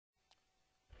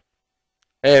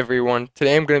Hey everyone,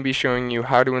 today I'm going to be showing you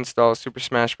how to install Super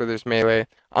Smash Bros. Melee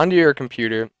onto your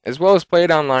computer, as well as play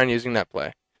it online using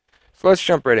Netplay. So let's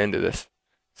jump right into this.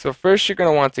 So first you're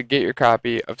going to want to get your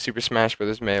copy of Super Smash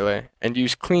Bros. Melee and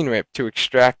use CleanRip to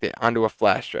extract it onto a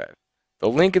flash drive. The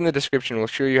link in the description will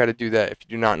show you how to do that if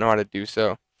you do not know how to do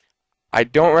so. I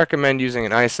don't recommend using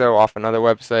an ISO off another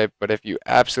website, but if you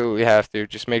absolutely have to,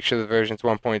 just make sure the version's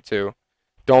 1.2.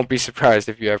 Don't be surprised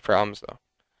if you have problems though.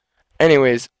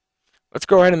 Anyways, let's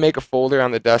go ahead and make a folder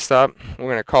on the desktop. We're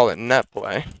going to call it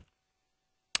Netplay.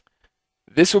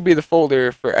 This will be the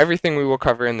folder for everything we will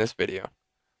cover in this video.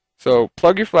 So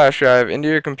plug your flash drive into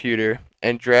your computer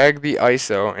and drag the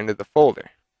ISO into the folder.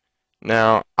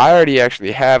 Now, I already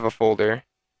actually have a folder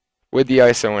with the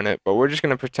ISO in it, but we're just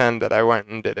going to pretend that I went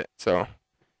and did it. So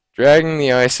dragging the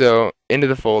ISO into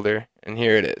the folder, and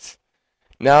here it is.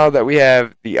 Now that we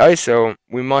have the ISO,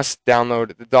 we must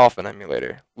download the Dolphin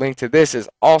emulator. Link to this is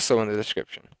also in the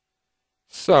description.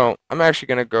 So I'm actually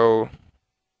going to go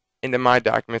into my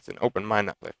documents and open my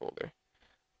Netplay folder.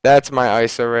 That's my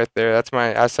ISO right there. That's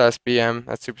my SSBM.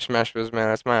 That's Super Smash Bros. Man.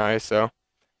 That's my ISO.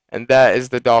 And that is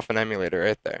the Dolphin emulator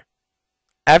right there.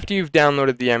 After you've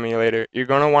downloaded the emulator, you're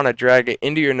going to want to drag it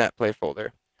into your Netplay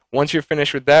folder. Once you're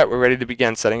finished with that, we're ready to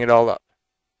begin setting it all up.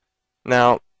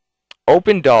 Now,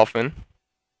 open Dolphin.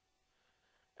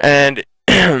 And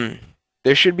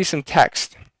there should be some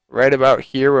text right about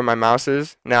here where my mouse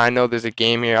is. Now I know there's a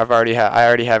game here. I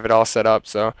already have it all set up,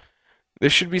 so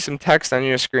there should be some text on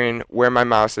your screen where my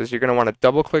mouse is. You're going to want to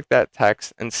double click that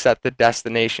text and set the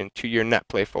destination to your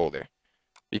Netplay folder.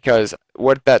 Because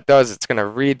what that does, it's going to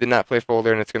read the Netplay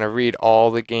folder and it's going to read all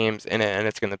the games in it, and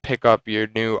it's going to pick up your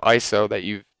new ISO that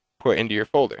you've put into your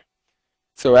folder.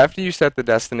 So after you set the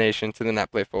destination to the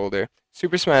Netplay folder,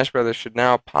 Super Smash Bros. Should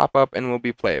now pop up and will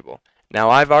be playable. Now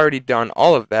I've already done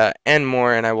all of that and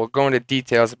more, and I will go into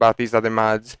details about these other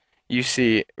mods you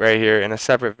see right here in a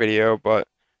separate video, but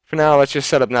for now let's just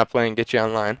set up Netplay and get you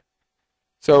online.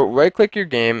 So right click your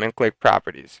game and click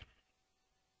Properties.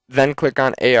 Then click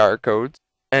on AR codes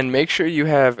and make sure you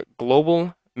have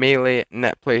Global Melee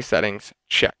Netplay settings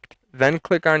checked. Then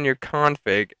click on your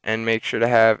config and make sure to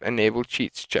have Enable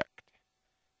Cheats checked.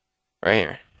 Right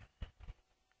here.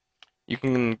 You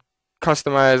can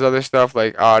customize other stuff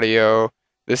like audio.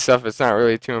 This stuff is not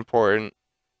really too important.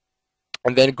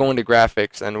 And then go into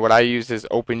graphics, and what I use is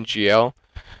OpenGL.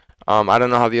 I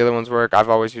don't know how the other ones work. I've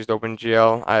always used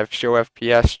OpenGL. I have Show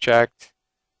FPS checked.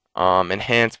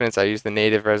 Enhancements, I use the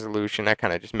native resolution. I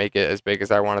kind of just make it as big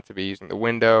as I want it to be using the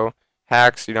window.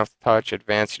 Hacks, you don't have to touch.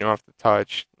 Advanced, you don't have to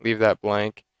touch. Leave that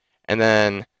blank. And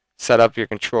then set up your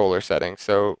controller settings.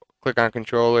 So click on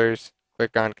controllers,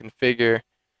 click on configure,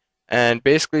 and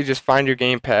basically just find your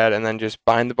gamepad and then just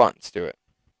bind the buttons to it.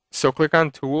 So click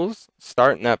on tools,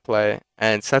 start Netplay,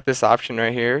 and set this option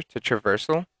right here to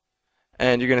traversal.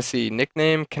 And you're going to see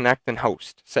nickname, connect, and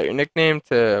host. Set your nickname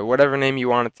to whatever name you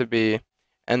want it to be.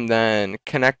 And then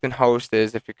connect and host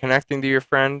is if you're connecting to your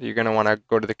friend, you're going to want to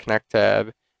go to the connect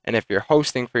tab. And if you're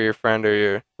hosting for your friend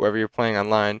or whoever you're playing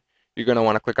online, you're going to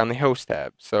want to click on the host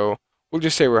tab. So we'll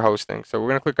just say we're hosting. So we're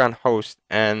going to click on host,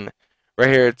 and right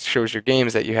here it shows your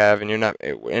games that you have in your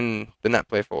in the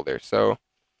Netplay folder. So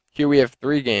here we have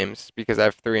 3 games because I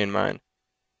have 3 in mine.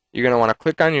 You're going to want to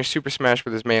click on your Super Smash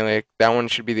Bros. Melee. That one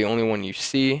should be the only one you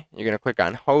see. You're going to click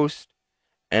on host,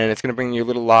 and it's going to bring your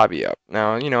little lobby up.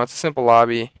 Now, you know, it's a simple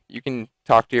lobby. You can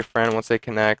talk to your friend once they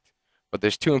connect, but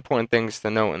there's 2 important things to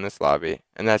note in this lobby,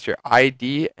 and that's your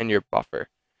ID and your buffer.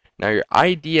 Now your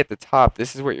ID at the top,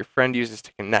 this is what your friend uses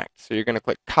to connect. So you're going to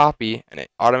click copy, and it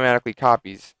automatically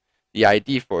copies the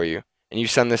ID for you. And you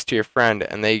send this to your friend,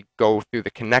 and they go through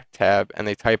the connect tab, and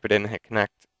they type it in and hit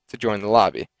connect to join the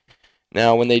lobby.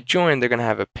 Now when they join, they're going to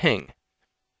have a ping.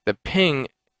 The ping,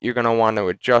 you're going to want to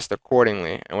adjust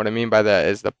accordingly. And what I mean by that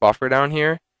is the buffer down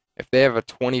here. If they have a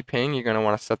 20 ping, you're going to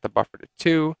want to set the buffer to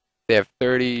 2. If they have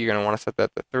 30, you're going to want to set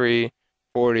that to 3.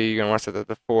 40, you're going to want to set that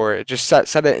to 4. It just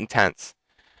set it intense.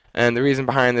 And the reason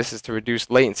behind this is to reduce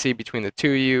latency between the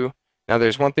 2 of you. Now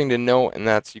there's one thing to note, and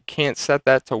that's you can't set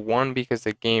that to 1 because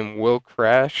the game will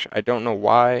crash. I don't know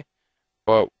why,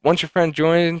 but once your friend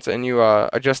joins and you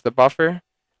adjust the buffer,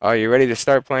 you're ready to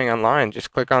start playing online.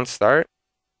 Just click on start,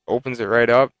 opens it right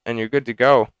up, and you're good to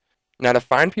go. Now to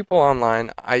find people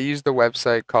online, I use the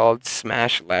website called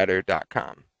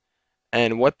smashladder.com.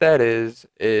 And what that is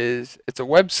it's a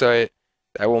website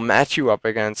that will match you up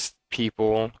against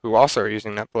people who also are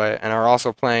using Netplay and are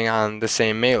also playing on the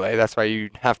same Melee. That's why you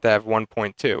have to have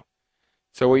 1.2.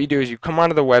 So what you do is you come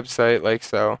onto the website like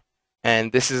so,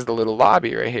 and this is the little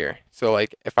lobby right here. So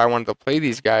like if I wanted to play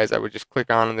these guys, I would just click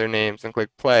on their names and click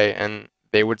play, and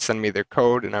they would send me their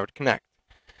code and I would connect.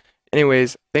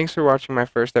 Anyways, thanks for watching my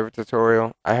first ever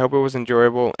tutorial. I hope it was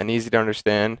enjoyable and easy to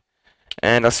understand,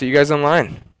 and I'll see you guys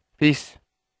online. Peace.